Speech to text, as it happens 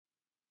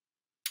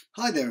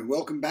Hi there and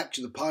welcome back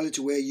to the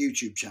PilotAware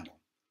YouTube channel.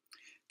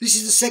 This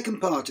is the second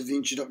part of the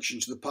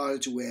introduction to the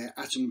PilotAware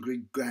Atom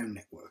Grid Ground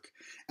Network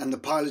and the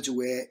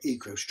PilotAware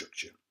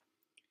EcoStructure.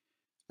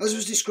 As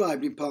was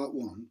described in part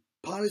 1,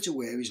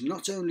 PilotAware is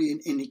not only an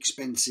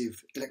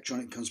inexpensive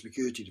electronic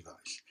conspicuity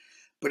device,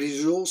 but it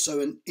is also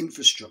an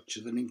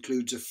infrastructure that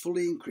includes a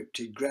fully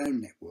encrypted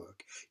ground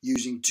network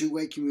using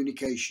two-way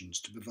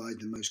communications to provide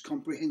the most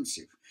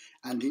comprehensive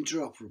and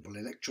interoperable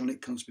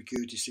electronic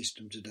conspicuity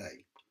system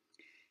today.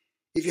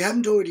 If you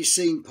haven't already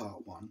seen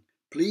part 1,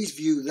 please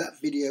view that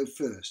video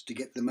first to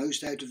get the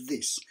most out of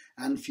this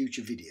and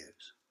future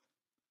videos.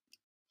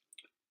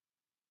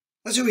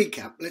 As a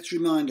recap, let's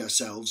remind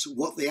ourselves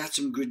what the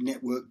Atom Grid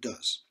network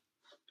does.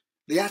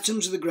 The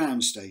atoms are the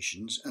ground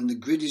stations and the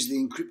grid is the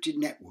encrypted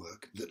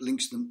network that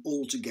links them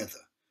all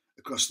together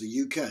across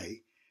the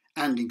UK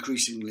and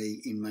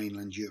increasingly in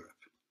mainland Europe.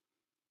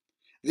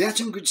 The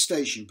Atom Grid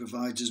station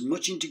provides as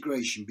much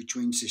integration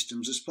between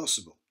systems as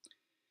possible.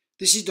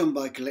 This is done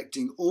by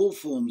collecting all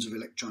forms of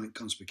electronic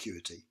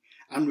conspicuity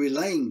and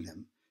relaying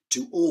them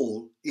to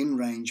all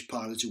in-range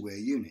PilotAware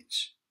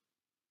units.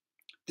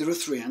 There are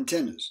 3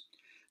 antennas.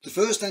 The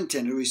first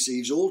antenna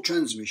receives all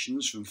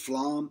transmissions from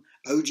FLARM,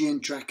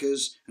 OGN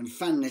trackers and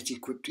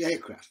FanNet-equipped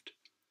aircraft.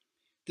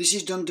 This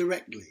is done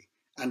directly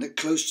and at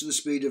close to the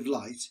speed of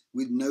light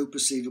with no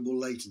perceivable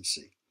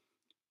latency.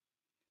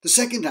 The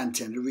second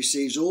antenna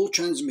receives all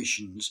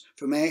transmissions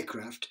from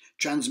aircraft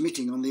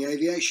transmitting on the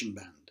aviation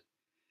band.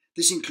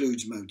 This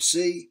includes Mode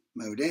C,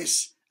 Mode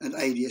S and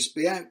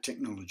ADS-B out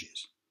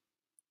technologies.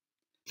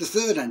 The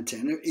third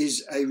antenna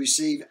is a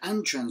receive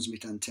and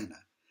transmit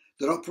antenna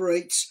that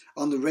operates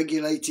on the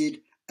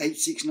regulated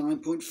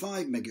 869.5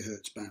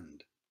 MHz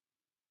band.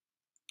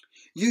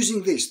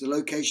 Using this, the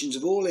locations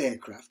of all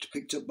aircraft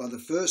picked up by the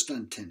first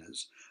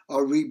antennas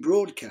are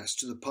rebroadcast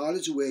to the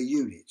PilotAware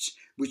units,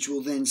 which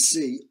will then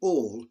see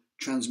all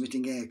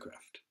transmitting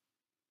aircraft.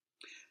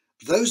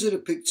 Those that are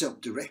picked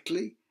up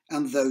directly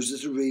and those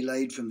that are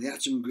relayed from the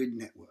Atom Grid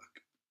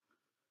network.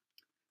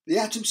 The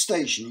Atom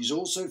station is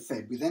also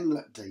fed with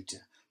MLAT data,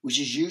 which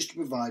is used to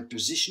provide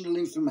positional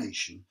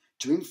information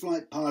to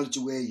in-flight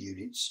PilotAware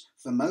units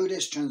for Mode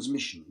S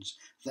transmissions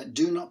that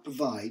do not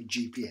provide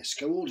GPS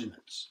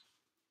coordinates.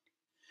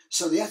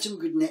 So the Atom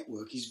Grid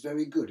network is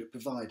very good at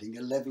providing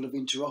a level of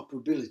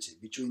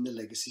interoperability between the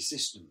legacy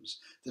systems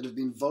that have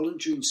been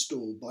voluntarily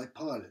installed by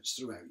pilots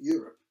throughout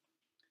Europe.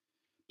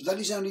 But that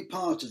is only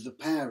part of the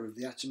power of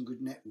the Atom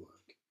Grid network.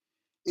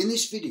 In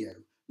this video,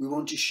 we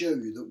want to show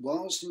you that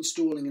whilst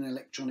installing an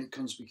electronic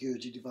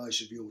conspicuity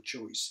device of your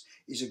choice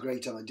is a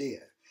great idea,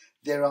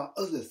 there are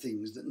other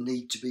things that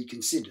need to be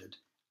considered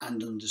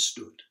and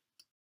understood.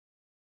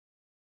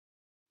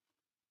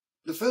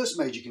 The first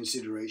major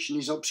consideration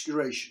is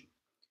obscuration.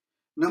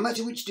 No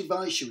matter which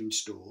device you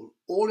install,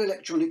 all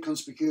electronic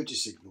conspicuity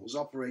signals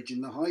operate in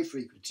the high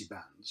frequency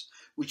bands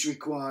which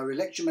require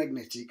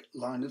electromagnetic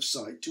line of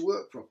sight to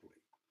work properly.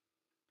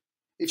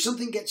 If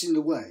something gets in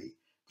the way,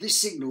 this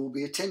signal will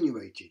be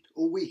attenuated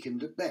or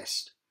weakened at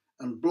best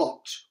and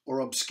blocked or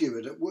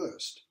obscured at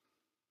worst.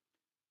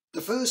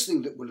 The first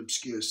thing that will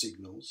obscure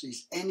signals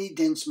is any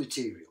dense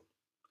material,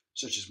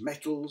 such as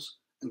metals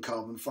and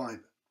carbon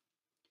fibre.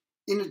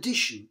 In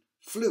addition,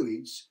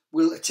 fluids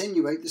will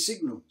attenuate the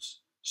signals,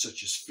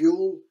 such as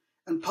fuel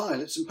and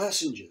pilots and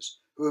passengers,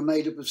 who are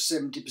made up of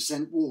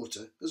 70%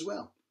 water as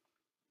well.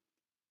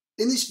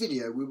 In this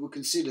video, we will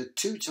consider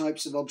 2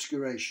 types of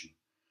obscuration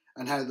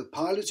and how the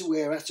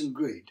PilotAware Atom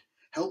Grid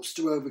helps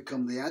to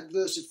overcome the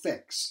adverse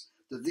effects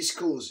that this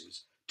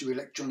causes to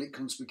electronic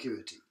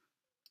conspicuity.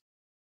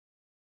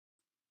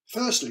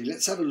 Firstly,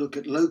 let's have a look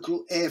at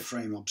local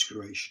airframe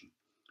obscuration.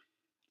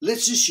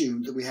 Let's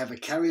assume that we have a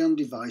carry-on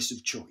device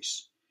of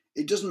choice.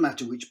 It doesn't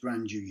matter which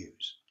brand you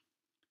use.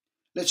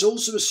 Let's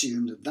also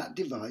assume that that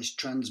device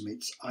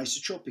transmits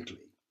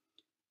isotropically.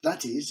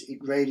 That is, it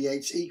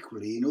radiates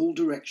equally in all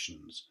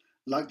directions,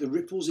 like the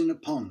ripples in a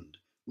pond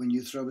when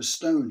you throw a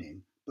stone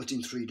in, but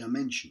in 3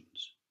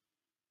 dimensions.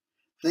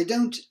 They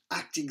don't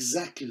act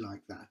exactly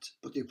like that,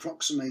 but the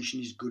approximation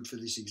is good for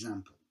this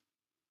example.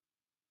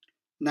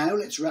 Now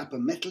let's wrap a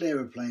metal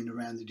aeroplane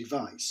around the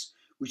device,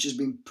 which has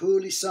been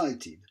poorly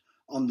sighted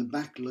on the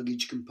back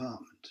luggage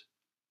compartment.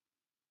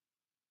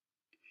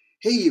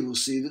 Here you will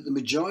see that the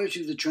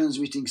majority of the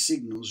transmitting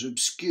signals are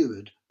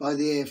obscured by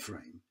the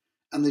airframe,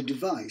 and the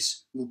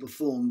device will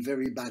perform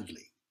very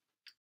badly.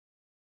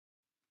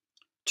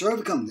 To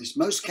overcome this,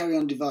 most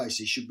carry-on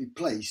devices should be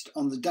placed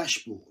on the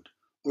dashboard,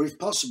 or if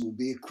possible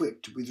be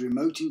equipped with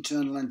remote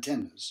internal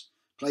antennas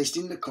placed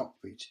in the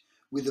cockpit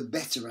with a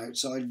better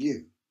outside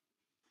view.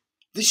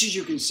 This, as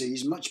you can see,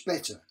 is much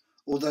better,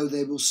 although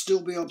there will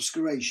still be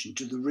obscuration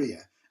to the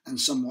rear and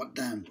somewhat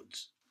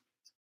downwards.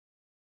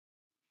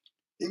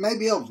 It may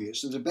be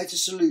obvious that a better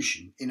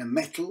solution in a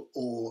metal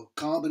or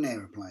carbon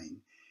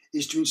aeroplane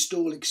is to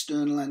install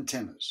external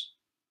antennas,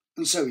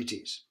 and so it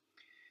is.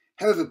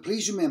 However,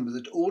 please remember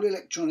that all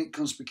electronic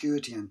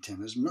conspicuity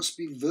antennas must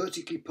be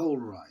vertically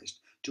polarised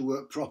to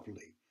work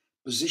properly.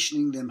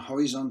 Positioning them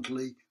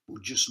horizontally will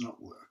just not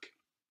work.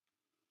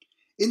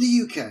 In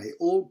the UK,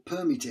 all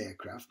permit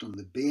aircraft on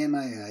the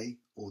BMAA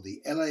or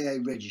the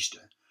LAA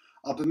register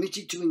are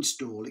permitted to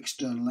install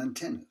external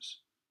antennas.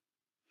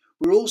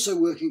 We're also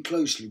working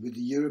closely with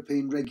the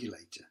European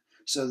regulator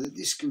so that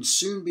this can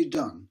soon be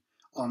done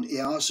on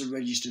EASA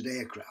registered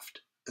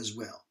aircraft as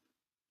well.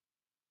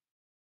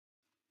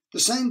 The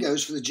same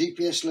goes for the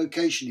GPS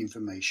location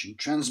information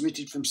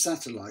transmitted from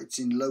satellites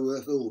in low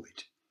Earth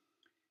orbit.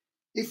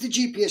 If the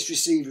GPS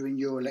receiver in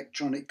your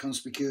electronic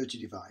Conspicuity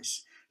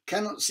device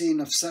cannot see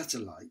enough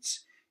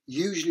satellites,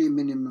 usually a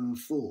minimum of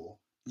 4,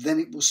 then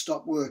it will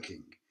stop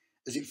working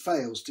as it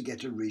fails to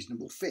get a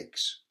reasonable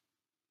fix.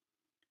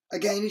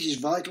 Again, it is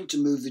vital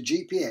to move the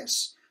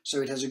GPS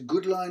so it has a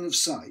good line of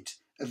sight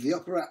of the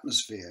upper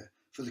atmosphere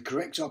for the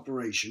correct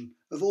operation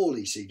of all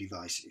EC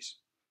devices.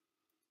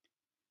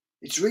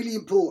 It's really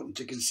important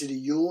to consider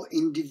your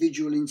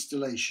individual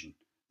installation,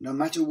 no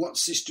matter what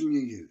system you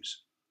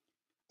use.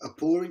 A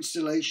poor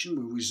installation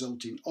will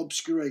result in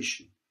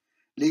obscuration,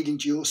 leading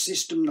to your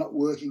system not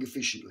working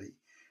efficiently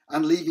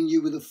and leaving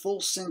you with a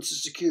false sense of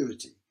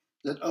security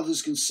that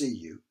others can see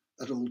you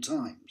at all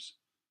times,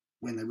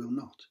 when they will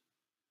not.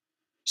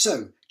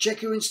 So,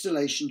 check your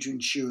installation to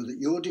ensure that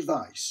your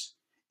device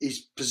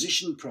is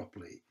positioned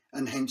properly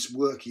and hence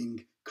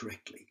working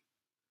correctly.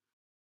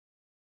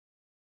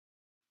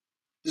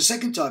 The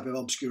second type of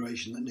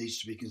obscuration that needs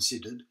to be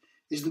considered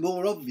is the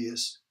more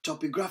obvious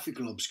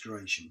topographical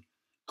obscuration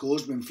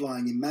caused when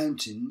flying in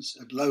mountains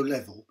at low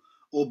level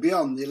or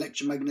beyond the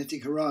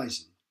electromagnetic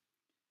horizon.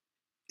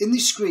 In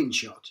this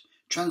screenshot,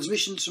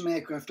 transmissions from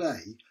aircraft A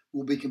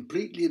will be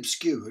completely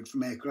obscured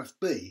from aircraft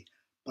B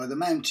by the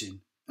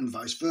mountain and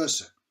vice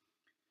versa.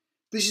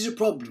 This is a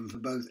problem for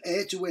both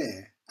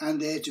air-to-air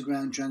and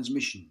air-to-ground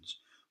transmissions,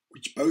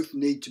 which both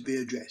need to be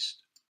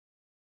addressed.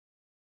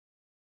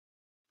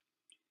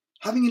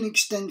 Having an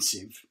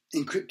extensive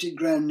encrypted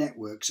ground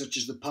network such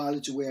as the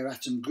PilotAware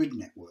Atom Grid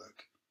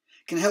network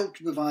can help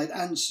to provide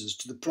answers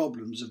to the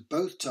problems of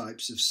both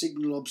types of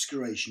signal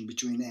obscuration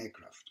between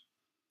aircraft.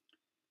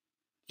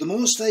 The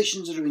more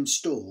stations that are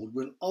installed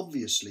will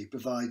obviously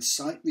provide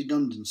site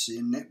redundancy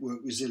and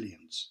network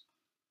resilience.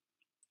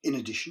 In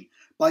addition,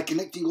 by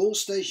connecting all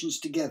stations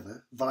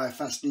together via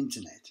fast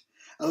internet,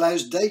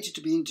 allows data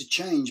to be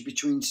interchanged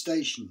between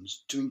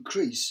stations to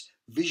increase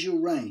visual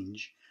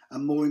range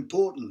and, more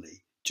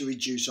importantly, to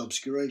reduce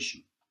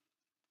obscuration.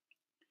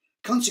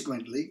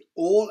 Consequently,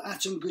 all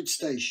Atom Grid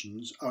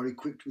stations are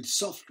equipped with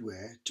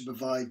software to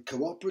provide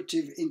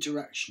cooperative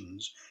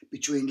interactions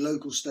between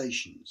local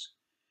stations.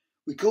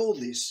 We call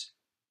this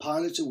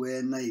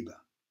PilotAware Neighbor.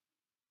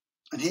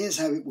 And here's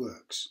how it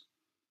works.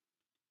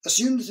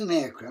 Assume that an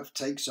aircraft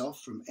takes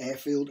off from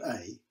airfield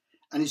A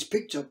and is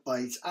picked up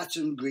by its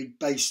Atom Grid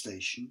base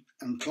station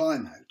and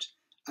climb out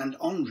and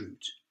en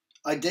route,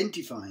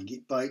 identifying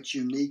it by its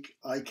unique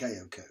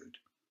ICAO code.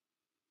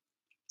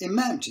 In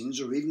mountains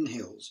or even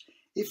hills,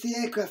 if the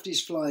aircraft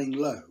is flying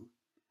low,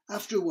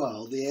 after a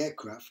while the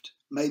aircraft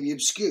may be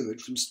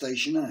obscured from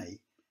station A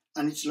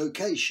and its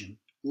location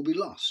will be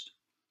lost.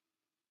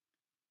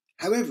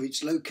 However,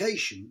 its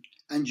location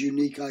and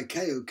unique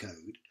ICAO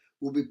code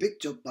will be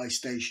picked up by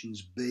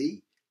stations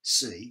B,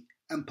 C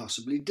and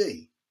possibly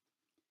D.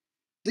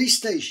 These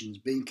stations,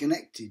 being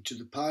connected to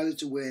the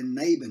PilotAware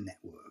Neighbor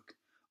network,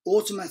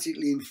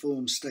 automatically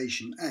inform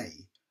station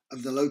A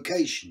of the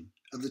location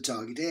of the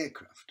target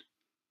aircraft.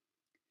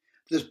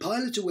 The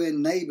PilotAware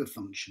Neighbor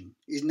function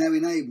is now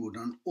enabled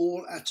on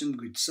all Atom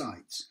Grid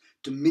sites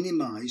to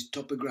minimise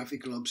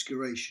topographical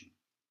obscuration.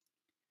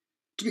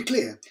 To be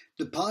clear,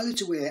 the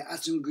PilotAware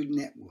Atom Grid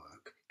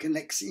network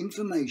connects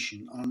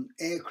information on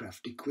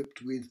aircraft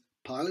equipped with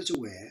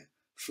PilotAware,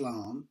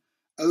 FLARM,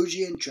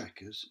 OGN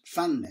trackers,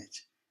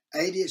 FanNet,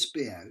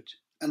 ADS-B out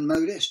and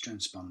Mode S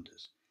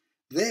transponders.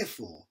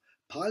 Therefore,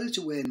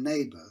 PilotAware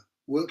Neighbor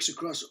works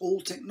across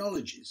all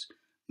technologies,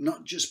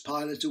 not just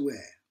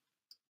PilotAware.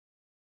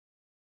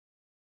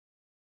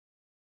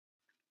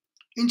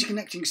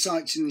 Interconnecting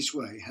sites in this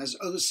way has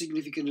other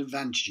significant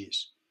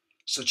advantages,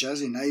 such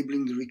as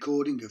enabling the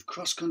recording of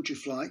cross-country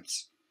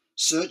flights,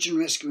 search and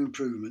rescue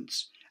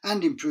improvements,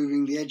 and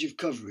improving the edge of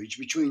coverage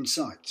between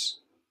sites.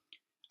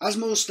 As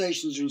more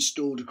stations are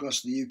installed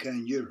across the UK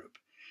and Europe,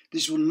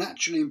 this will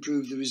naturally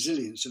improve the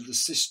resilience of the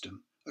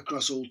system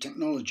across all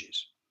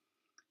technologies.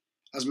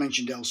 As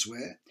mentioned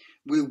elsewhere,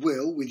 we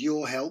will, with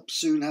your help,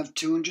 soon have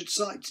 200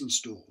 sites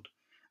installed,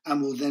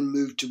 and will then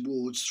move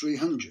towards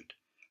 300,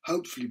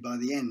 hopefully by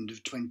the end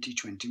of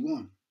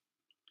 2021.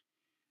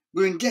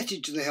 We're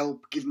indebted to the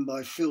help given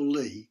by Phil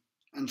Lee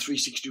and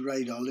 360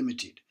 Radar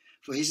Limited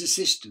for his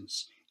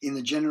assistance in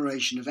the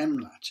generation of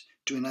MLAT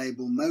to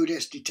enable Mode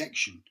S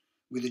detection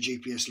with a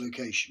GPS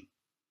location.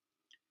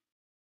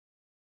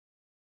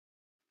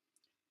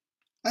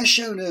 As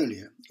shown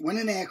earlier, when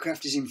an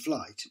aircraft is in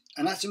flight,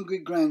 an Atom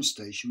Grid ground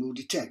station will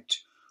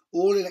detect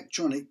all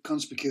electronic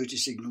conspicuity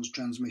signals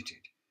transmitted.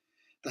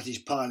 That is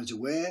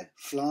PilotAware,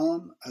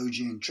 FLARM,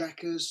 OGN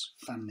trackers,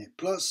 FanNet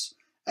Plus,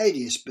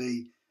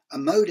 ADS-B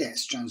and Mode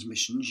S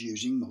transmissions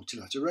using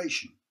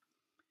Multilateration.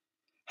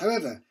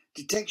 However,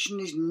 detection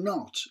is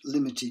not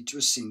limited to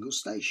a single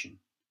station.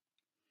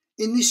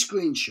 In this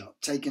screenshot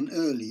taken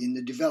early in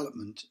the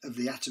development of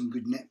the Atom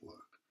Grid network,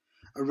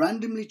 a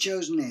randomly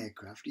chosen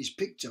aircraft is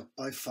picked up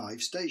by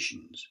 5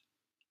 stations.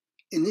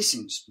 In this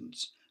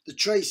instance, the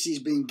trace is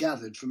being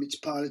gathered from its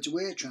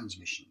PilotAware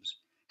transmissions.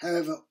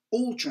 However,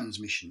 all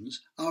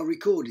transmissions are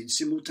recorded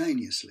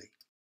simultaneously.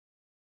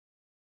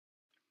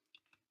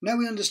 Now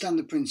we understand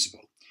the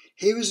principle.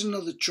 Here is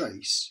another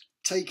trace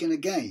taken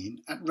again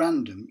at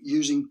random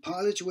using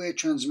PilotAware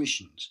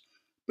transmissions,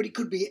 but it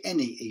could be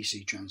any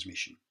EC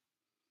transmission.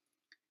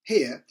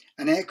 Here,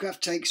 an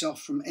aircraft takes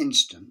off from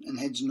Enston and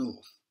heads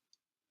north.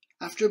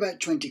 After about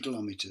 20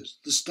 kilometres,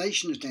 the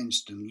station at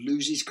Enston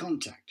loses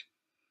contact,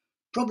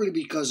 probably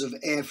because of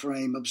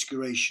airframe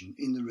obscuration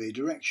in the rear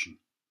direction.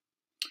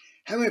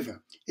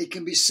 However, it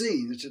can be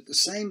seen that at the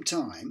same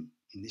time,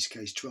 in this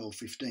case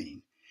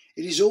 12:15,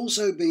 it is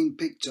also being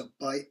picked up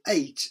by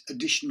 8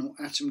 additional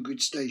Atom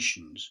Grid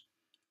stations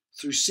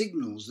through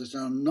signals that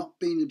are not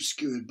being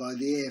obscured by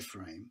the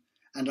airframe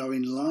and are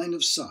in line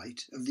of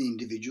sight of the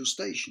individual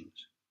stations.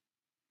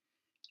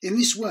 In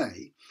this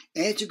way,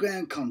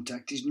 air-to-ground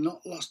contact is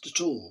not lost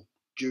at all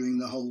during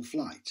the whole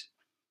flight.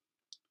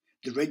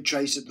 The red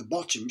trace at the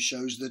bottom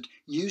shows that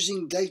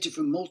using data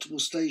from multiple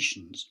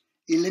stations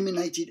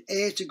eliminated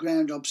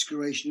air-to-ground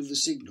obscuration of the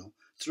signal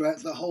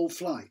throughout the whole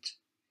flight,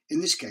 in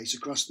this case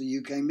across the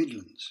UK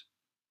Midlands.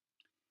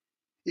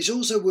 It's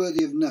also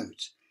worthy of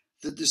note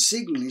that the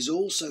signal is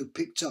also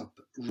picked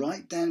up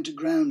right down to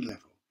ground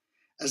level,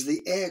 as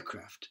the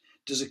aircraft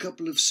does a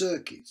couple of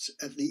circuits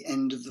at the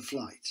end of the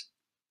flight.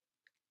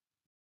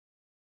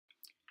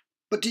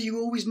 But do you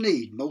always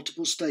need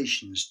multiple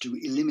stations to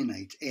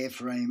eliminate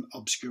airframe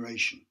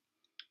obscuration?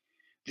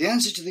 The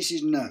answer to this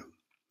is no.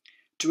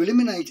 To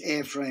eliminate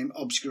airframe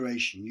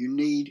obscuration, you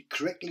need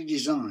correctly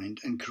designed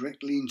and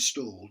correctly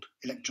installed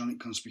electronic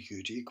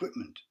conspicuity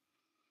equipment.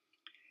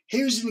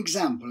 Here is an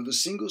example of a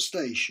single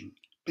station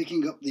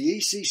picking up the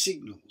EC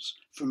signals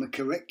from a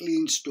correctly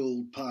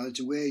installed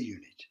PilotAware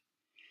unit.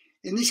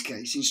 In this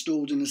case,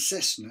 installed in a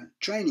Cessna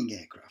training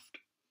aircraft.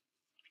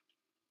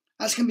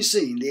 As can be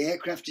seen, the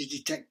aircraft is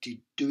detected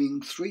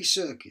doing 3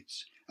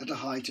 circuits at a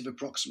height of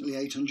approximately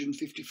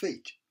 850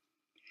 feet.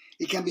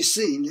 It can be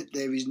seen that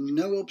there is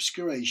no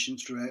obscuration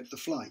throughout the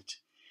flight,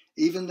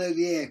 even though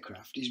the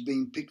aircraft is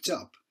being picked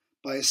up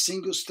by a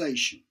single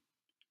station.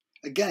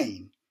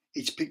 Again,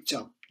 it's picked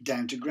up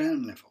down to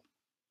ground level.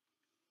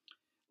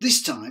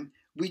 This time,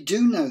 we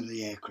do know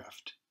the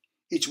aircraft.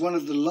 It's one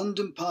of the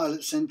London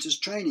Pilot Centre's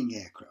training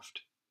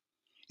aircraft.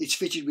 It's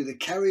fitted with a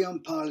carry-on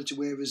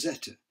PilotAware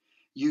Rosetta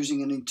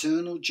using an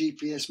internal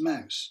GPS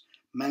mouse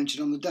mounted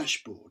on the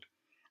dashboard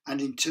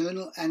and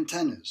internal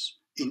antennas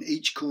in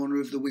each corner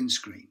of the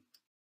windscreen.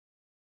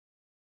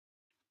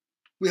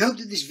 We hope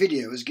that this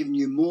video has given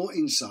you more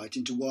insight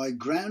into why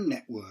ground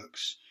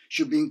networks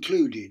should be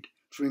included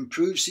for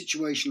improved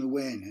situational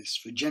awareness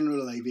for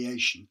general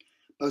aviation,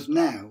 both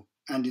now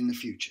and in the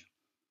future.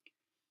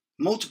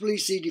 Multiple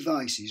EC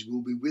devices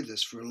will be with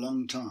us for a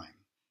long time,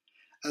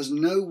 as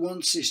no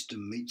one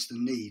system meets the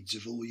needs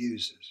of all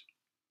users.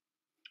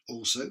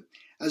 Also,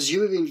 as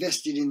you have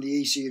invested in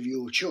the EC of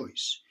your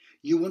choice,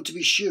 you want to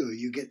be sure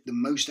you get the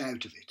most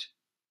out of it.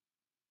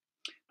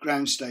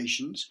 Ground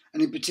stations,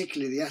 and in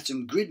particular the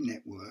Atom Grid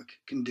network,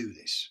 can do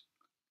this.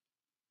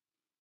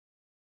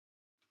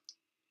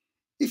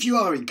 If you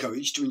are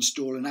encouraged to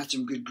install an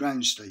Atom Grid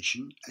ground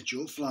station at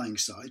your flying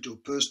site or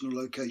personal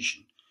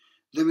location,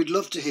 then we'd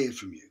love to hear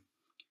from you.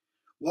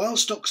 While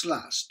stocks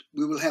last,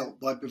 we will help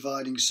by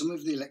providing some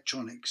of the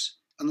electronics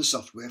and the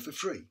software for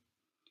free.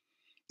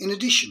 In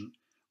addition,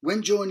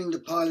 when joining the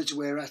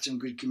PilotAware Atom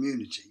Grid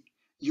community,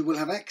 you will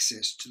have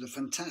access to the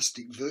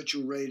fantastic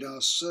virtual radar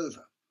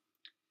server.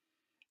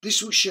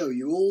 This will show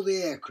you all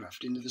the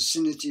aircraft in the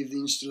vicinity of the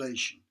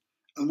installation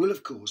and will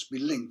of course be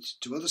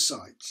linked to other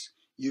sites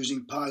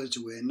using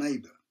PilotAware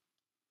Neighbor.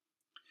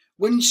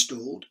 When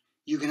installed,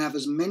 you can have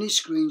as many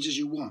screens as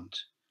you want,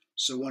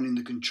 so one in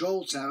the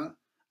control tower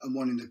and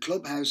one in the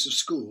clubhouse of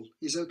school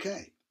is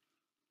okay.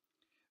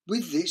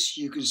 With this,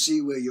 you can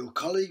see where your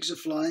colleagues are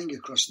flying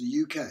across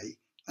the UK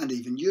and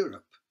even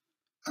Europe,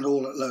 and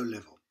all at low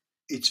level.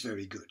 It's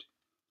very good.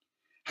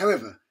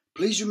 However,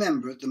 please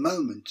remember at the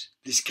moment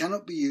this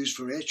cannot be used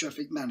for air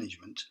traffic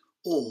management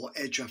or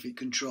air traffic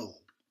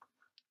control.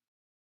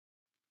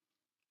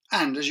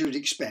 And as you would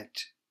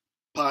expect,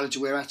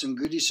 PilotAware Atom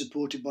Grid is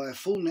supported by a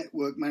full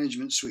network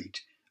management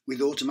suite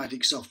with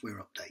automatic software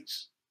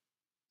updates.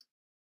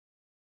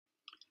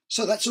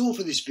 So that's all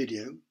for this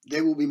video.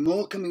 There will be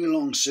more coming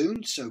along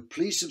soon, so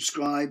please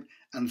subscribe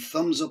and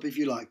thumbs up if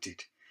you liked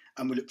it.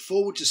 And we look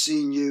forward to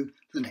seeing you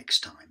the next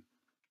time.